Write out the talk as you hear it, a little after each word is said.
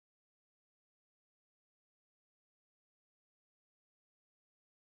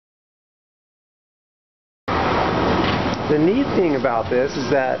The neat thing about this is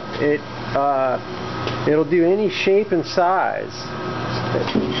that it'll do any shape and size.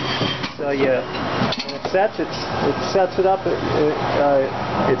 So it sets it up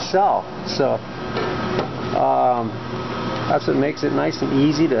itself. So that's what makes it nice and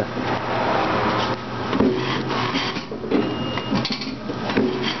easy to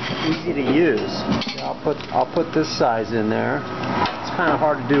use. I'll put this size in there. It's kind of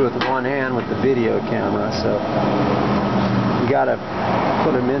hard to do with one hand with the video camera, so you gotta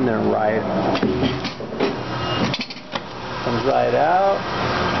put them in there right. Comes right out.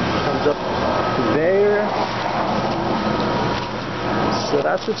 Comes up the conveyor. So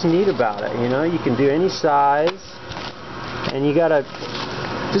that's what's neat about it. You know, you can do any size, and you got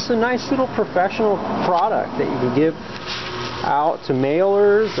just a nice little professional product that you can give out to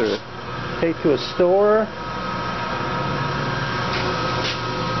mailers or take to a store.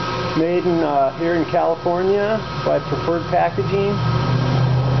 Made in here in California by Preferred Packaging.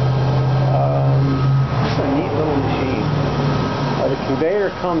 It's a neat little machine. The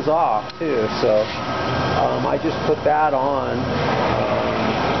conveyor comes off too, so I just put that on.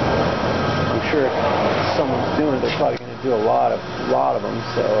 I'm sure if someone's doing it, they're probably going to do a lot of them,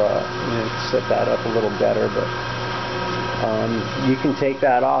 so set that up a little better. But you can take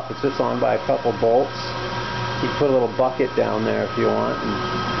that off. It sits on by a couple bolts. You can put a little bucket down there if you want and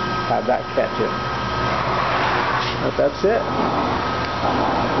have that catch it. But that's it.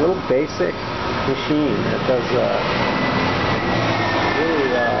 A little basic machine. It does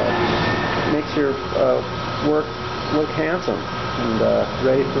really makes your work look handsome and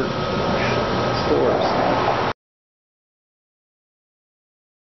ready for stores.